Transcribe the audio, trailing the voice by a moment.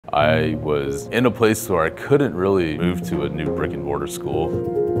I was in a place where I couldn't really move to a new brick and mortar school.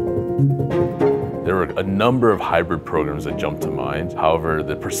 There were a number of hybrid programs that jumped to mind. However,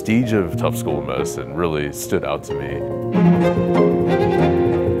 the prestige of Tufts School of Medicine really stood out to me.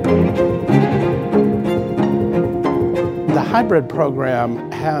 The hybrid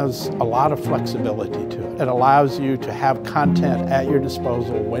program has a lot of flexibility to it. It allows you to have content at your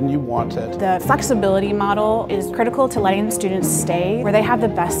disposal when you want it. The flexibility model is critical to letting the students stay where they have the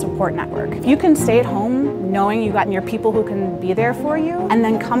best support network. If you can stay at home knowing you've got your people who can be there for you, and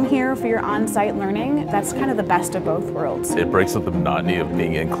then come here for your on-site learning, that's kind of the best of both worlds. It breaks up the monotony of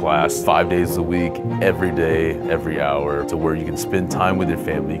being in class 5 days a week, every day, every hour, to where you can spend time with your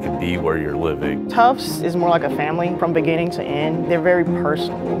family, you can be where you're living. Tufts is more like a family from beginning to end. They're very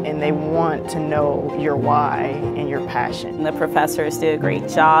personal and they want to know your why and your passion. The professors do a great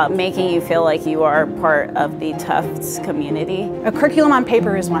job making you feel like you are part of the Tufts community. A curriculum on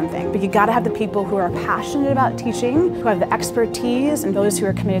paper is one thing, but you gotta have the people who are passionate about teaching, who have the expertise, and those who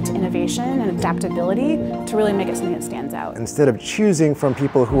are committed to innovation and adaptability to really make it something that stands out. Instead of choosing from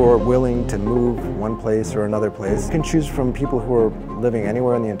people who are willing to move one place or another place, you can choose from people who are living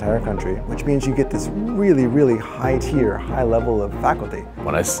anywhere in the entire country, which means you get this really, really high tier, high level of faculty.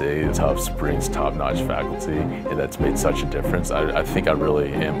 When I say Tufts brings top-notch faculty, and that's made such a difference, I think I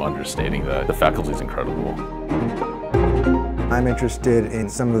really am understating that. The faculty is incredible. I'm interested in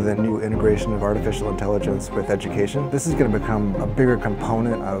some of the new integration of artificial intelligence with education. This is going to become a bigger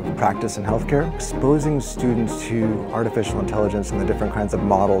component of practice in healthcare. Exposing students to artificial intelligence and the different kinds of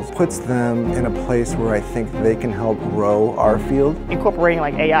models puts them in a place where I think they can help grow our field. Incorporating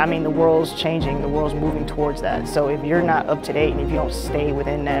like AI, I mean, the world's changing, the world's moving towards that. So if you're not up to date and if you don't stay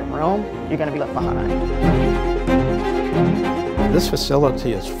within that realm, you're going to be left behind. This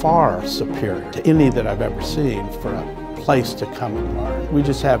facility is far superior to any that I've ever seen for a place to come and learn. We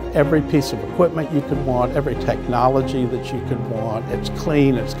just have every piece of equipment you could want, every technology that you could want. It's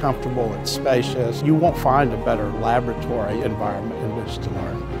clean, it's comfortable, it's spacious. You won't find a better laboratory environment in which to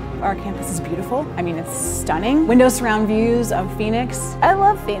learn. Our campus is beautiful. I mean, it's stunning. Window surround views of Phoenix. I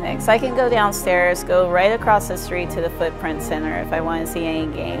love Phoenix. I can go downstairs, go right across the street to the Footprint Center if I want to see any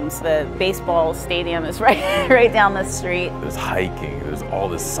games. The baseball stadium is right down the street. There's hiking, there's all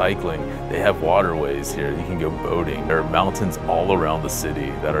this cycling. They have waterways here, you can go boating. There are mountains all around the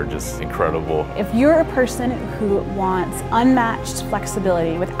city that are just incredible. If you're a person who wants unmatched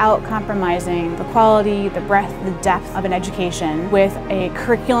flexibility without compromising the quality, the breadth, the depth of an education with a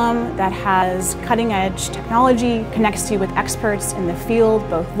curriculum that has cutting-edge technology, connects you with experts in the field,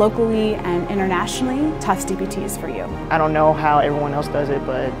 both locally and internationally, Tufts DPT is for you. I don't know how everyone else does it,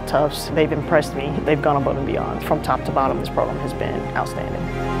 but Tufts, they've impressed me. They've gone above and beyond. From top to bottom, this program has been outstanding.